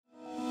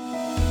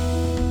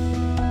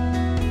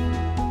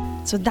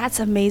So that's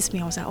amazed me.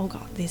 I was like, oh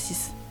God,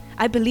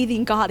 I believe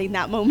in God in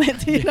that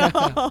moment, you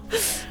know.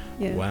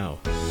 Yeah. Wow.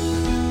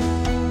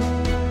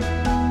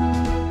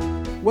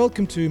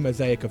 Welcome to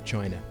Mosaic of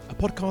China, a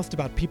podcast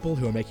about people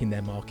who are making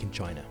their mark in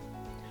China.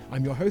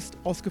 I'm your host,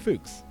 Oscar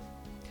Fuchs.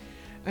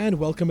 And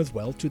welcome as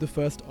well to the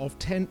first of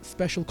 10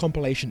 special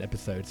compilation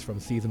episodes from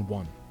Season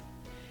 1.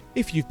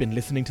 If you've been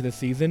listening to this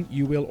season,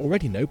 you will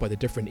already know by the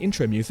different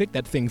intro music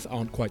that things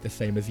aren't quite the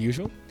same as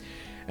usual.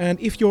 And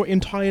if you're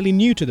entirely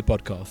new to the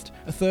podcast,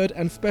 a third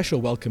and special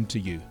welcome to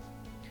you.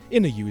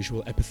 In a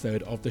usual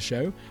episode of the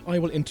show, I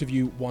will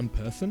interview one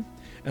person,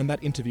 and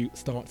that interview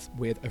starts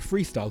with a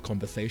freestyle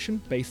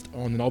conversation based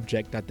on an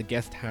object that the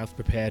guest has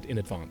prepared in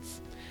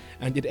advance.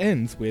 And it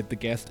ends with the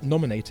guest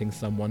nominating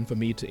someone for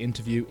me to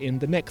interview in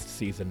the next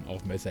season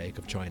of Mosaic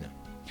of China.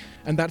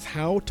 And that's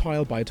how,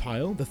 tile by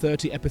tile, the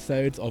 30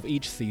 episodes of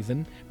each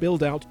season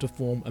build out to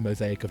form a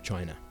Mosaic of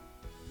China.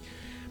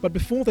 But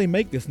before they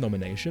make this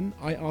nomination,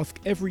 I ask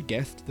every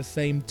guest the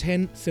same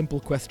 10 simple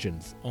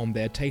questions on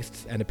their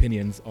tastes and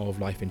opinions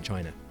of life in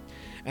China.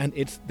 And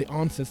it's the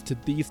answers to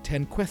these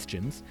 10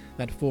 questions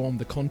that form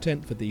the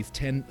content for these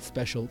 10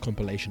 special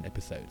compilation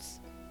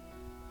episodes.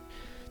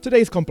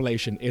 Today's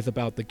compilation is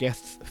about the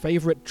guests'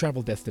 favourite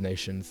travel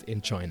destinations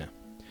in China.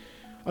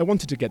 I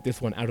wanted to get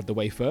this one out of the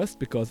way first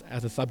because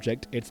as a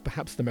subject it's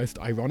perhaps the most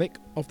ironic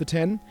of the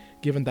 10,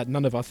 given that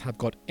none of us have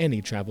got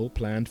any travel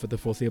planned for the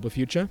foreseeable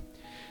future.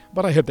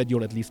 But I hope that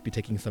you'll at least be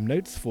taking some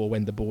notes for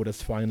when the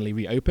borders finally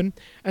reopen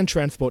and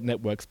transport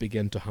networks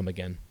begin to hum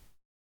again.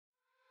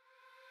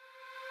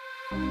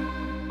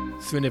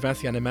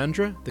 Srinivas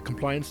Yanamandra, the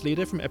compliance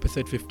leader from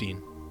episode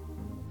 15.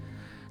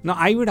 Now,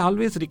 I would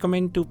always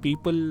recommend to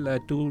people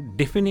to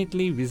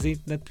definitely visit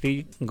the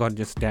Three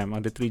Gorges Dam,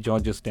 or the Three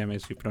Georges Dam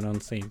as we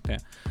pronounce it.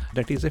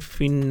 That is a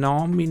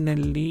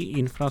phenomenally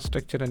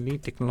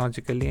infrastructurally,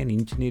 technologically and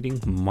engineering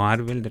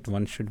marvel that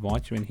one should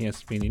watch when he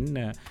has been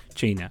in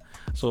China.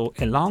 So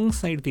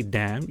alongside the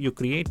dam, you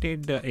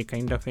created a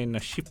kind of a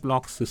ship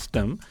lock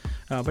system.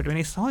 But when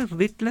I saw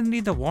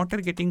literally the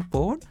water getting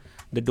poured,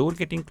 the door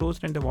getting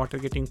closed and the water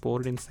getting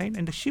poured inside,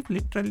 and the ship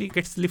literally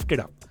gets lifted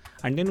up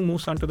and then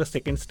moves on to the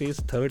second stage,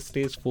 third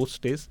stage, fourth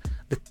stage.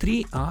 The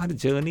 3-hour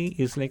journey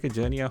is like a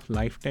journey of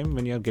lifetime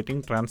when you're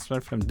getting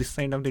transferred from this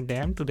side of the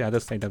dam to the other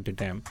side of the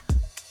dam.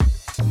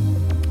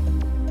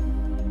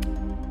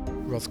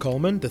 Ross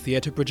Coleman, the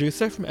theatre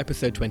producer from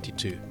episode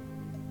 22.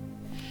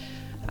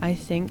 I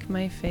think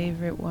my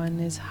favourite one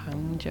is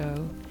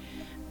Hangzhou.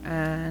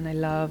 And I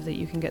love that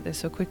you can get there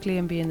so quickly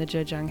and be in the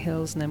Zhejiang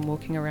Hills and then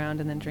walking around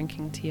and then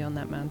drinking tea on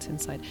that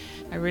mountainside.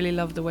 I really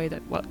love the way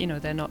that, well, you know,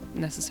 they're not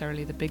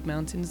necessarily the big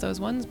mountains, those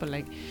ones, but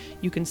like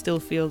you can still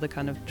feel the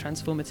kind of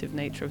transformative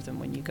nature of them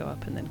when you go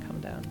up and then come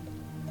down.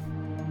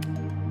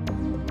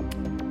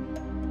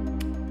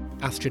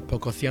 Astrid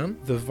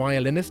Pokosyan, the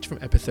violinist from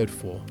episode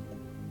 4.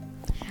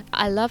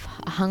 I love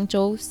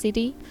Hangzhou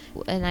city,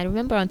 and I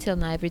remember until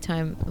now every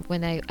time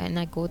when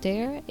I go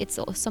there, it's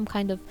some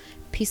kind of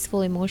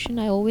peaceful emotion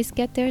I always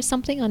get there,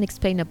 something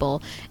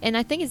unexplainable. And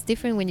I think it's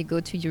different when you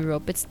go to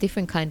Europe. It's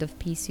different kind of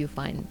peace you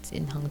find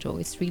in Hangzhou.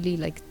 It's really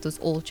like those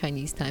old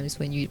Chinese times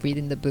when you read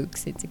in the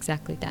books. It's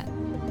exactly that.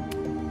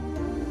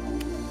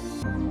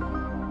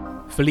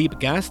 Philippe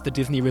Gas, the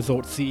Disney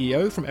Resort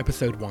CEO from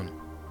episode 1.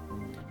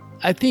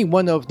 I think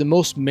one of the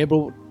most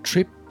memorable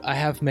trips I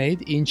have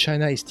made in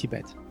China is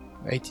Tibet.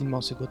 18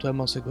 months ago, 12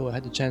 months ago, I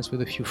had the chance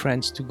with a few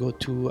friends to go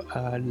to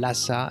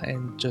Lhasa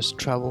and just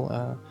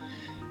travel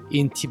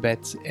in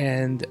Tibet.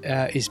 And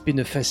it's been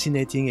a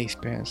fascinating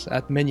experience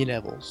at many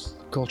levels,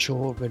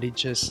 cultural,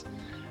 religious,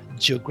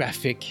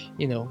 geographic,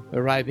 you know,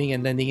 arriving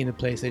and landing in a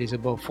place that is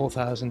above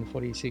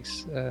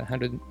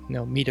 4,600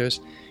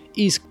 meters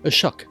is a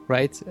shock,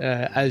 right?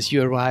 As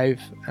you arrive,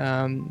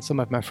 some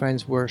of my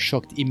friends were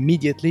shocked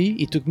immediately.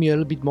 It took me a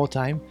little bit more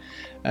time,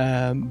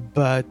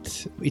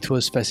 but it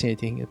was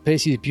fascinating. The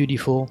place is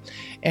beautiful,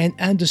 and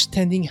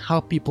understanding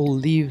how people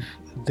live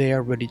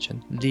their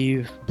religion,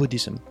 live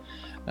Buddhism.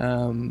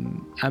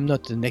 I'm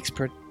not an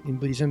expert in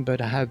Buddhism,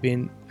 but I have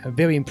been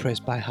very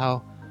impressed by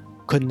how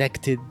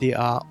connected they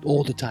are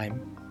all the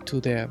time to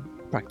their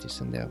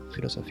practice and their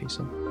philosophy.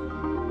 So.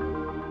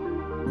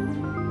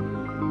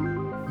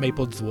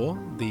 Maple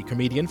Zhuo, the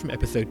comedian from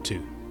episode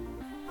 2.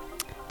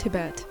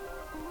 Tibet.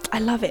 I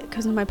love it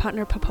because my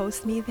partner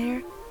proposed me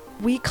there.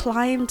 We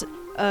climbed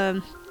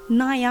 9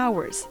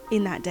 hours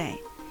in that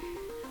day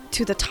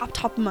to the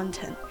top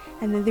mountain,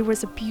 and then there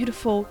was a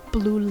beautiful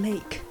blue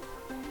lake,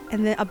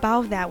 and then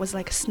above that was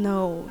like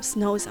snows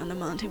on the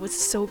mountain. It was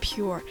so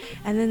pure.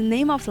 And then the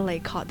name of the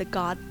lake called the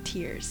God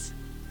Tears.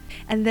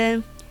 And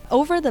then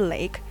over the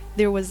lake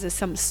there was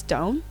some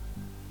stone,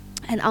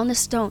 and on the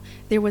stone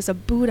there was a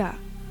Buddha.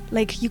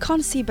 Like you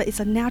can't see, but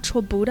it's a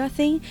natural Buddha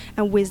thing,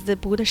 and with the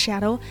Buddha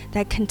shadow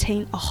that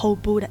contained a whole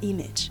Buddha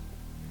image.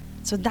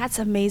 So that's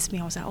amazed me.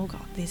 I was like, oh God,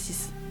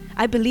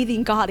 I believe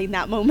in God in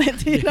that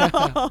moment, you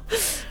know.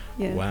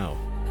 Yeah. Wow.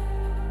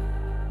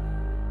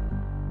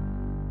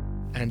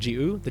 Angie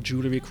Wu, the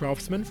jewellery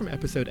craftsman from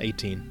episode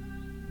 18.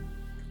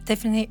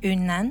 Definitely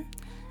Yunnan.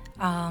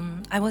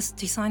 I was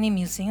designing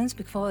museums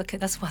before. Okay,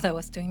 that's what I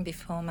was doing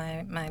before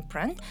my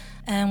brand.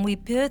 And we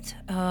built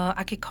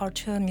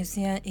agricultural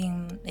museum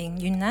in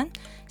Yunnan.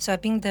 So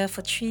I've been there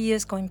for 3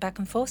 years, going back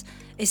and forth.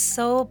 It's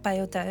so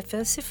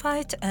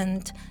biodiversified,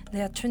 and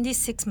there are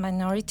 26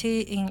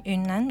 minority in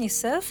Yunnan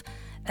itself.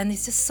 And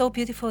it's just so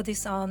beautiful.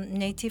 These are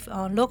native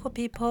local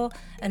people,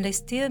 and they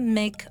still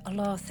make a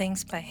lot of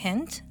things by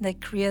hand. They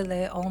create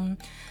their own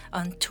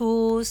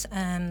tools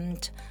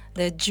and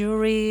their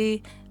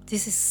jewelry.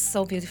 This is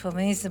so beautiful. I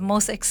mean, it's the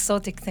most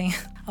exotic thing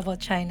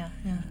about China.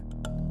 Yeah.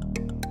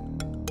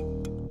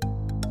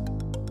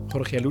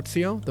 Jorge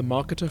Lucio, the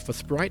marketer for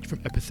Sprite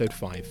from episode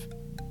 5.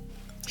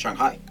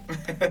 Shanghai.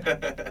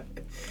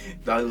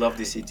 I love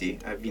the city.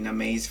 I've been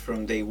amazed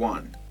from day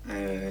one.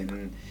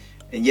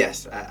 And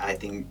yes, I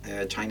think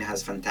China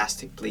has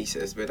fantastic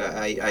places, but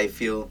I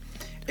feel,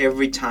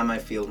 every time I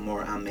feel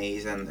more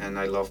amazed, and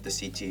I love the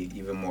city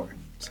even more.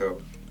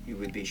 So it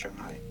would be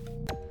Shanghai.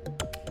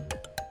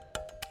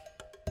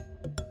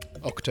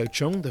 Octo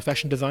Chung, the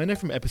fashion designer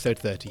from episode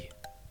 30.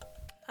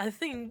 I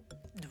think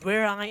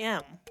where I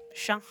am,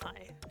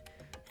 Shanghai,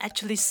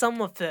 actually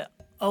some of the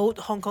old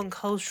Hong Kong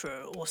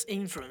culture was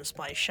influenced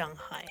by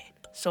Shanghai.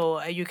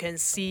 So you can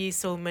see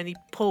so many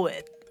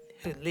poets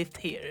who lived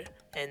here,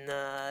 and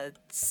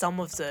some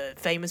of the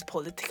famous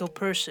political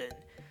person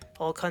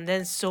or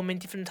condense so many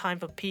different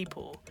type of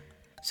people.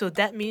 So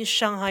that means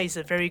Shanghai is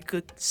a very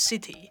good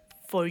city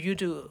for you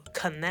to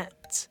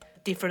connect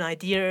different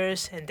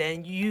ideas, and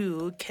then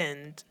you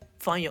can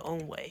find your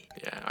own way.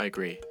 Yeah, I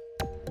agree.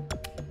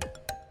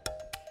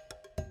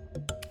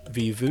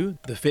 Vivu,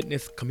 the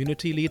fitness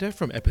community leader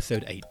from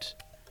episode 8.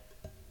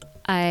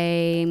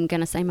 I'm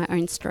going to say my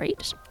own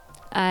street.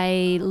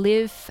 I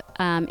live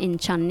in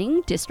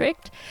Chunning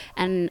district,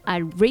 and I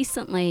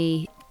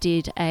recently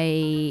did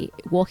a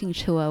walking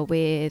tour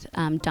with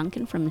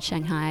Duncan from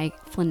Shanghai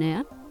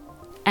Flaneur,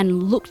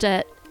 and looked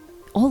at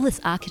all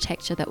this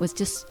architecture that was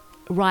just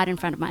right in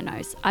front of my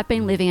nose. I've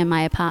been living in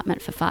my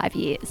apartment for 5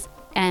 years,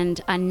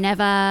 and I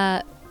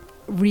never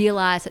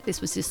realised that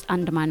this was just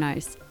under my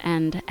nose,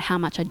 and how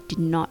much I did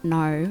not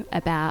know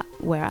about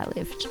where I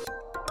lived.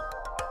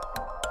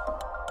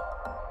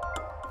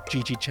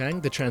 Gigi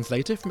Chang, the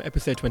translator from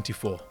episode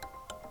 24.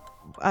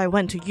 I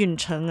went to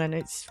Yuncheng, and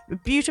it's a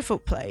beautiful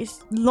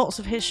place. Lots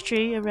of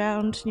history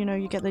around,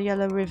 you get the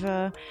Yellow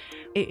River.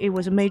 It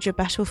was a major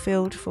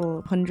battlefield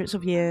for hundreds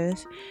of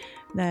years.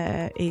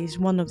 There is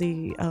one of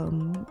the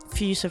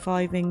few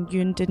surviving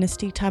Yun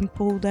Dynasty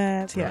temple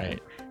there. Yeah. Right.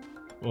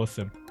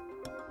 Awesome.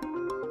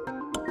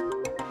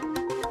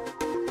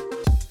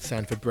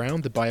 Sanford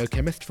Brown, the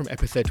biochemist from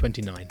episode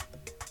 29.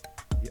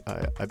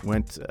 I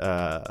went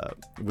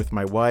with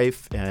my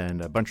wife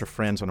and a bunch of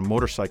friends on a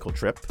motorcycle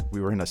trip.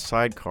 We were in a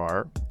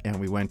sidecar, and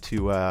we went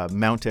to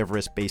Mount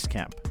Everest Base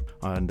Camp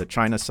on the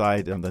China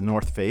side on the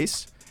north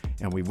face.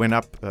 And we went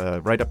up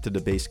right up to the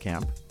base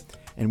camp.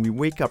 And we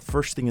wake up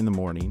first thing in the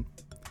morning,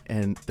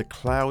 and the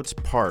clouds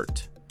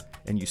part,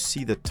 and you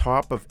see the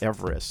top of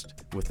Everest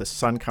with the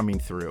sun coming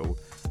through.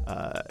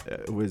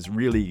 It was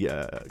really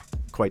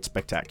quite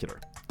spectacular.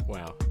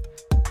 Wow.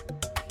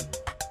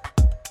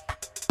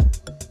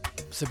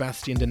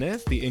 Sebastian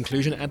Denez, the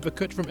inclusion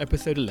advocate from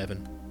episode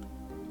 11.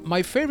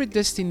 My favorite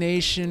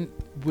destination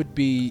would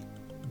be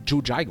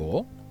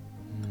Zhujiaguo,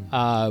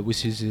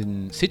 which is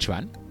in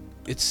Sichuan.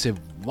 It's a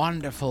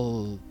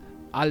wonderful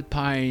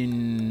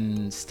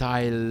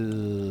alpine-style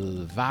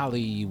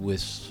valley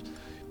with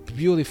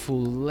beautiful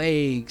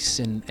lakes,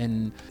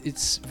 and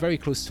it's very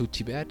close to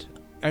Tibet.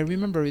 I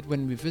remember it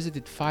when we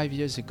visited 5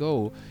 years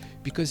ago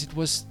because it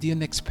was the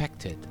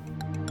unexpected.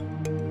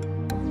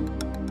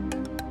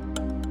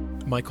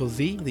 Michael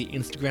Z, the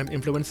Instagram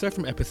influencer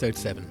from episode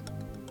 7.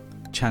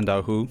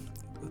 Chandaohu,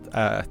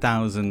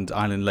 1,000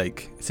 Island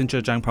Lake. It's in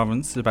Zhejiang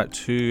province, about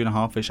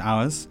 2.5-ish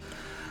hours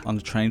on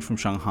the train from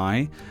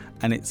Shanghai,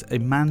 and it's a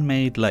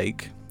man-made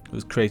lake. It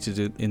was created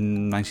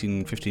in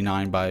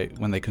 1959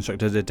 when they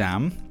constructed a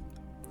dam,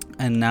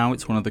 and now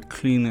it's one of the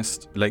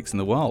cleanest lakes in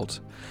the world.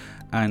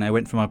 And I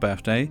went for my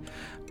birthday,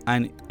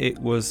 and it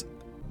was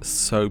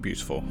so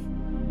beautiful.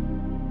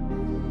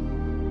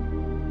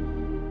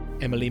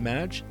 Emily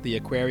Madge, the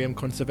aquarium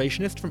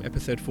conservationist from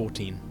episode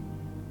 14.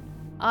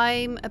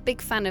 I'm a big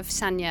fan of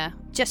Sanya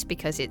just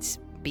because it's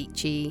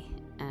beachy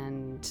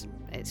and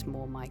it's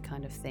more my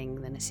kind of thing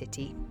than a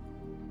city.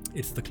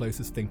 It's the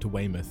closest thing to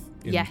Weymouth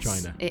in China.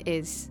 Yes, it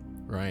is.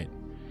 Right.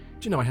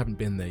 Do you know I haven't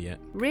been there yet?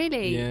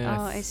 Really? Yes.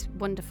 Oh, it's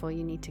wonderful.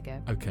 You need to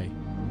go. Okay.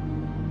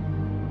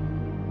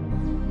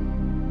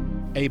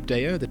 Abe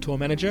Deo, the tour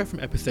manager from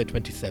episode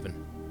 27.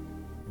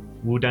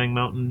 Wudang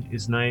Mountain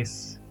is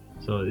nice.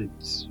 So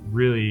it's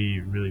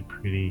really, really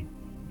pretty,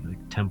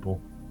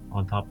 temple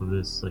on top of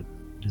this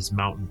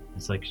mountain.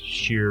 It's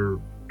sheer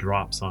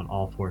drops on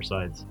all four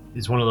sides.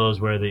 It's one of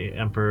those where the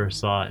emperor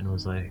saw it and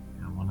was like,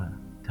 I want a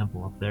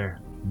temple up there.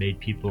 Made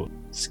people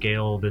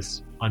scale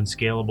this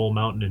unscalable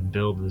mountain and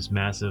build this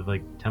massive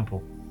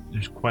temple.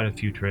 There's quite a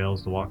few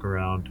trails to walk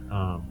around,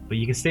 but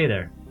you can stay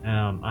there.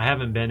 I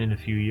haven't been in a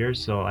few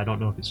years, so I don't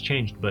know if it's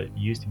changed, but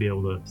you used to be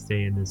able to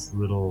stay in this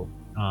little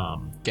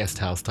guest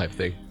house type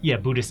thing. Yeah,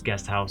 Buddhist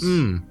guest house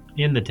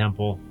in the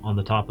temple on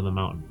the top of the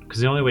mountain. Because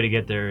the only way to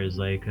get there is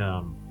like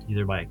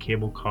either by a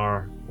cable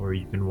car or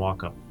you can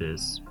walk up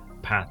this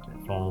path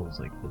that follows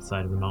like the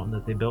side of the mountain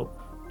that they built.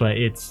 But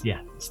it's,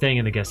 staying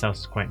in the guest house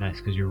is quite nice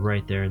because you're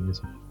right there in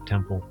this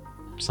temple.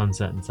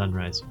 Sunset and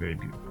sunrise, very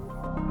beautiful.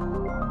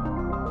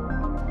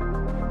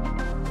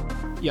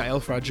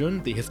 Yael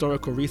Frajun, the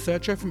historical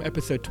researcher from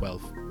episode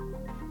 12.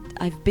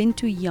 I've been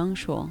to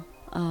Yangshuo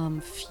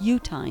few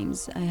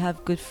times. I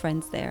have good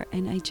friends there,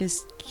 and I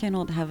just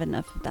cannot have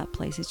enough of that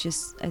place.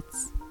 It's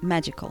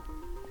magical.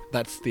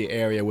 That's the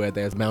area where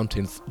there's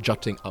mountains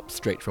jutting up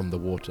straight from the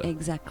water.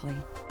 Exactly.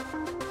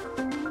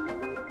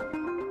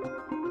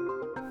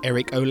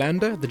 Eric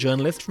Olander, the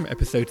journalist from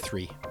episode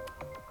 3.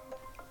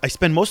 I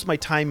spend most of my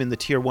time in the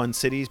tier 1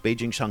 cities,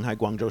 Beijing, Shanghai,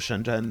 Guangzhou,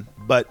 Shenzhen,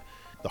 but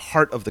the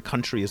heart of the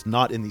country is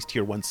not in these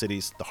tier 1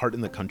 cities. The heart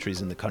in the country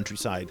is in the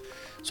countryside.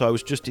 So I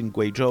was just in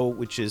Guizhou,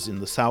 which is in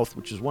the south,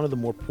 which is one of the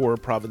more poorer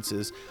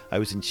provinces. I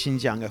was in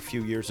Xinjiang a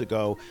few years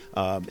ago,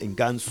 in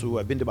Gansu.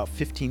 I've been to about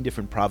 15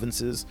 different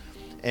provinces.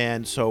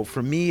 And so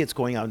for me, it's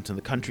going out into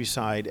the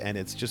countryside, and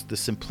it's just the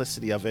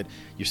simplicity of it.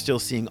 You're still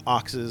seeing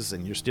oxes,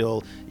 and you're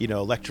still,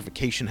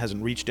 electrification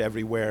hasn't reached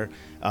everywhere.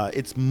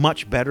 It's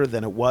much better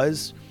than it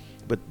was,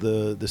 but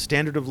the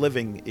standard of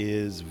living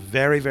is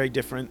very, very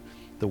different.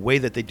 The way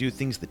that they do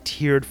things, the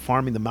tiered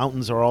farming, the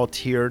mountains are all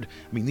tiered.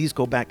 I mean, these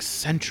go back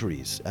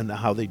centuries and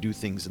how they do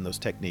things in those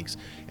techniques.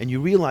 And you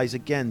realize,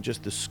 again,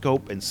 just the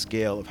scope and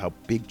scale of how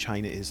big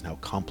China is and how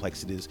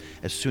complex it is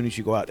as soon as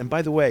you go out. And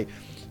by the way,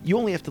 you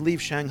only have to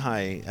leave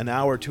Shanghai an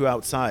hour or two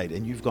outside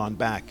and you've gone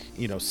back,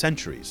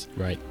 centuries.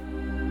 Right.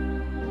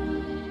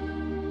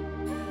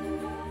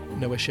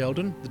 Noah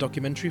Sheldon, the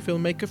documentary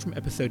filmmaker from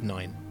episode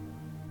 9.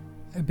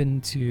 I've been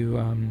to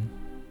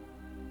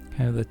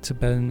kind of the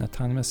Tibetan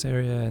autonomous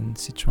area in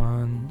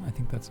Sichuan. I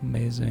think that's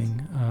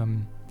amazing.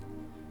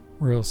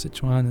 Rural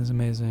Sichuan is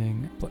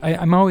amazing.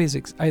 I'm always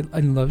I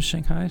love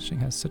Shanghai.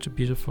 Shanghai is such a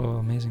beautiful,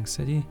 amazing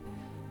city.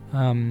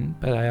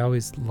 But I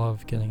always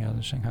love getting out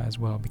of Shanghai as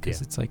well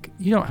because it's like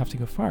you don't have to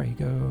go far. You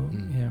go,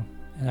 an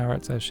hour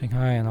outside of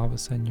Shanghai, and all of a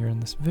sudden you're in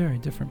this very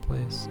different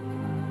place.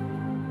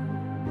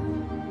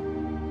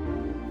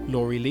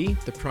 Laurie Lee,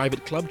 the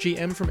private club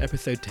GM from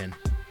episode 10.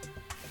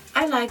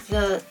 I like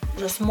the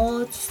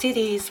small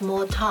city,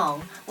 small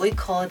town. We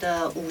call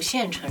the 五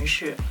线城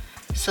市.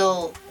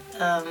 So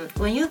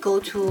when you go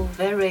to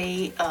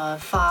very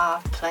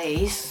far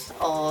place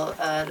or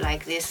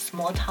like this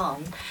small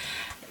town,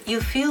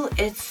 you feel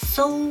it's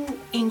so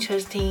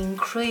interesting,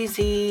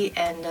 crazy,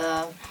 and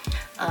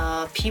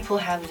people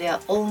have their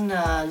own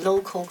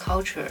local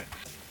culture.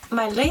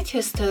 My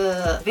latest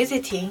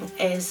visiting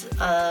is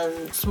a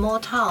small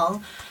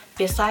town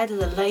beside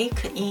the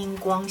lake in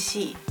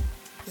Guangxi.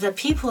 The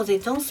people, they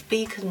don't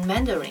speak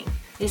Mandarin.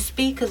 They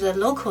speak the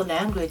local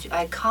language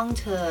I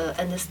can't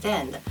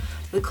understand.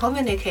 We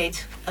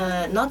communicate,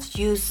 not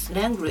use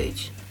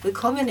language. We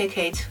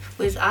communicate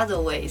with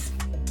other ways.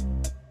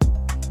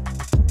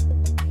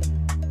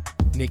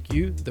 Nick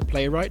Yu, the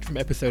playwright from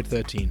episode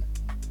 13.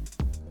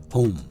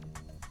 Home.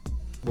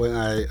 When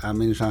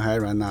I'm in Shanghai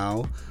right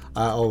now,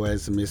 I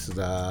always miss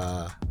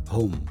the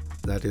home.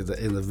 That is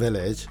in the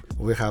village.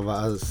 We have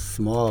a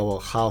small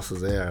house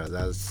there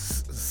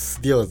that's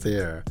still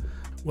there.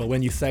 Well,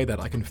 when you say that,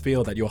 I can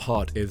feel that your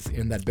heart is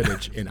in that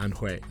village in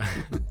Anhui.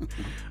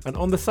 And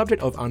on the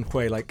subject of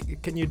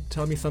Anhui, can you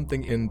tell me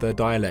something in the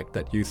dialect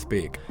that you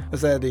speak?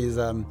 That is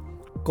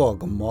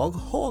Gog Mog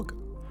Hog.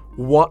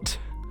 What?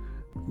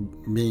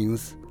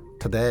 Means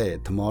today,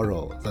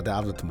 tomorrow, the day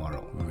after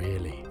tomorrow.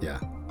 Really? Yeah.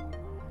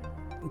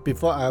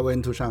 Before I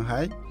went to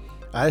Shanghai,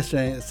 I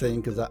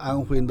think the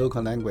Anhui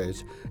local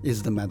language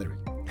is the Mandarin.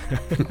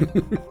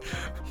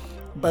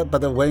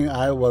 But when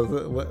I was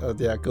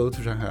go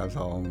to Shanghai, I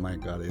thought, oh my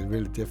God, it's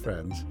really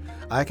different.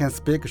 I can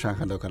speak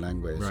Shanghai local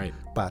language, right,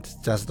 but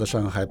just the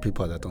Shanghai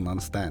people that don't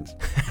understand.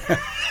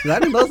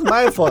 That is not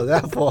my fault,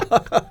 therefore.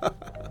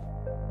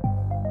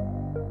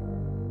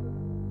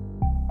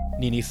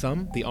 Nini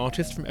Sum, the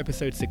artist from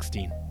episode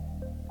 16.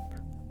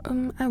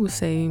 I would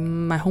say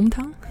my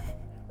hometown.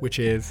 Which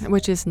is?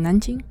 Which is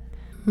Nanjing.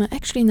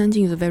 Actually,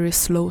 Nanjing is a very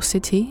slow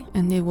city,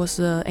 and it was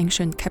the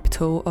ancient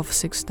capital of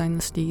 6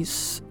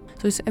 dynasties.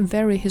 So it's a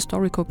very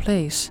historical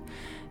place,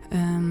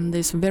 and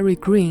it's very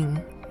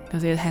green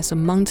because it has a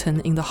mountain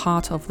in the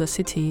heart of the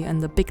city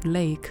and the big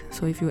lake.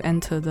 So if you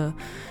enter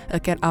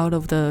get out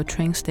of the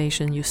train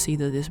station, you see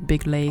this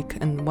big lake.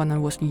 And when I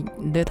was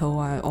little,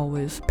 I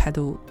always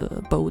paddled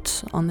the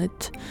boats on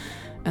it,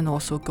 and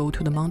also go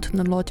to the mountain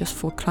a lot just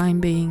for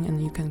climbing.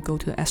 And you can go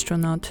to the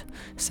astronaut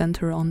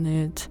center on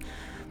it.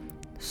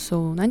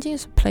 So Nanjing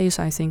is a place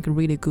I think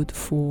really good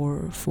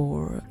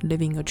for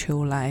living a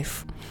chill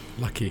life.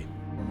 Lucky.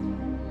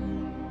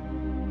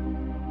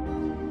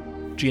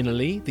 Gina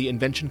Lee, the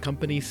Invention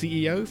Company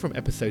CEO from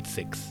episode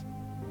 6.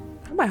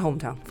 my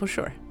hometown for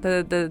sure.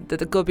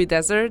 The Gobi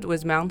Desert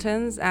with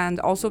mountains, and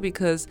also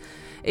because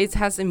it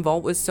has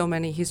involved with so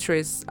many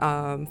histories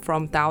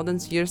from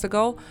thousands of years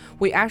ago.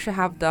 We actually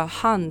have the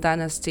Han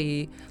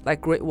Dynasty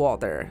like Great Wall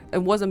there.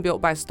 It wasn't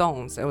built by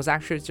stones. It was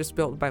actually just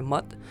built by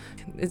mud.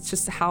 It's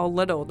just how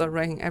little the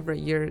rain every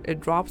year it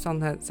drops on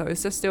that. So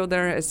it's just still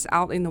there. It's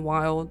out in the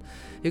wild.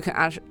 You can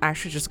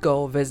actually just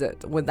go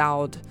visit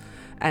without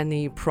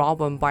any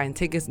problem buying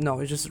tickets. No,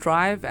 you just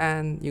drive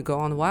and you go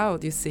on the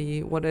wild. You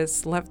see what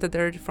is left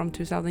there from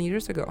 2,000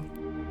 years ago.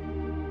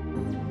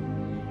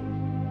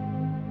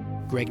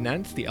 Greg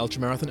Nance, the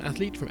ultramarathon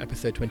athlete from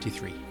episode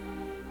 23.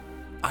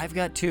 I've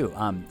got two.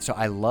 So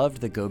I loved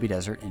the Gobi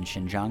Desert in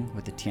Xinjiang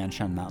with the Tian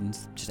Shan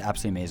Mountains. Just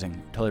absolutely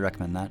amazing. Totally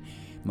recommend that.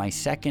 My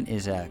second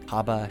is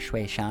Haba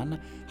Shui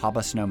Shan,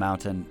 Haba Snow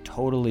Mountain.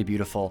 Totally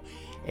beautiful.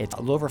 It's a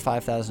little over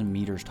 5,000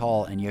 meters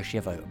tall, and you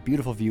actually have a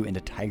beautiful view into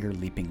Tiger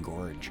Leaping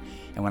Gorge.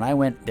 And when I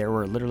went, there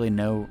were literally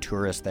no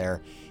tourists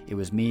there. It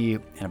was me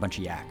and a bunch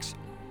of yaks.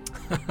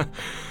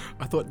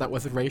 I thought that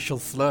was a racial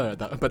slur,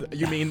 but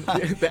you mean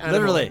the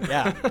animal. Literally,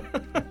 yeah.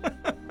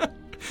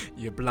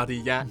 You bloody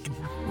yak.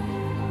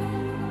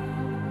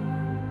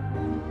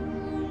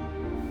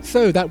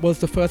 So that was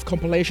the first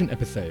compilation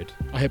episode.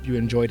 I hope you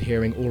enjoyed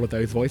hearing all of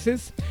those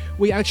voices.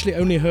 We actually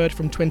only heard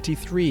from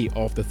 23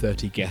 of the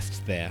 30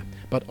 guests there,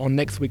 but on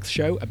next week's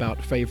show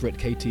about favourite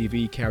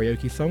KTV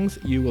karaoke songs,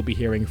 you will be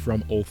hearing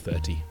from all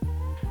 30.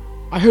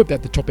 I hope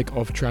that the topic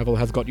of travel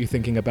has got you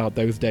thinking about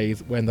those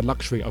days when the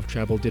luxury of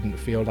travel didn't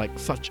feel like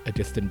such a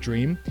distant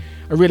dream.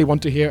 I really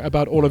want to hear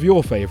about all of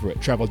your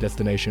favourite travel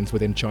destinations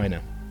within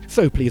China.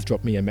 So please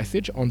drop me a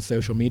message on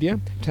social media,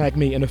 tag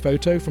me in a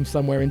photo from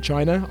somewhere in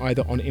China,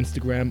 either on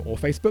Instagram or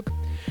Facebook,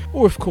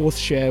 or of course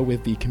share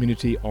with the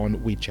community on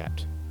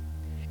WeChat.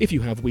 If you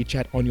have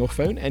WeChat on your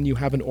phone and you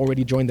haven't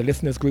already joined the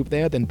listeners group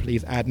there, then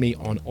please add me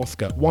on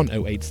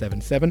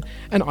Oscar10877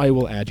 and I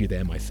will add you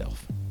there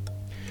myself.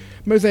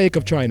 Mosaic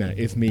of China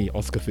is me,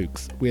 Oscar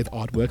Fuchs, with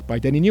artwork by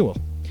Denny Newell.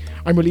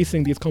 I'm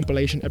releasing these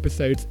compilation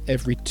episodes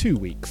every 2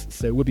 weeks,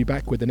 so we'll be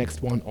back with the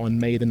next one on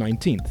May the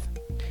 19th.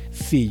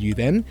 See you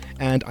then,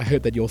 and I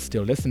hope that you're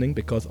still listening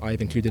because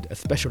I've included a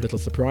special little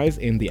surprise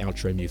in the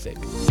outro music.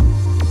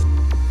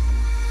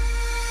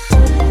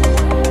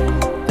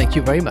 Thank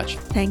you very much.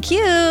 Thank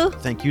you.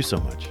 Thank you so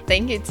much.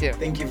 Thank you too.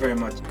 Thank you very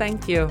much.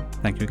 Thank you.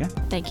 Thank you again.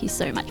 Thank you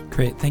so much.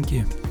 Great, thank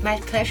you. My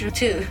pleasure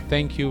too.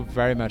 Thank you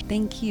very much.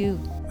 Thank you.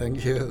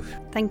 Thank you.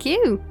 Thank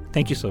you.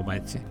 Thank you so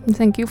much.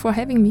 Thank you for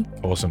having me.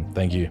 Awesome.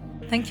 Thank you.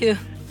 Thank you.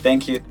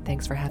 Thank you.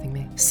 Thanks for having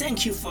me.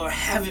 Thank you for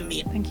having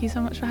me. Thank you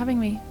so much for having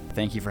me.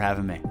 Thank you for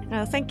having me.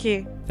 Thank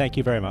you. Thank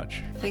you very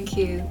much. Thank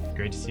you.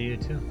 Great to see you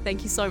too.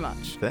 Thank you so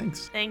much.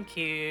 Thanks. Thank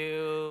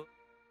you.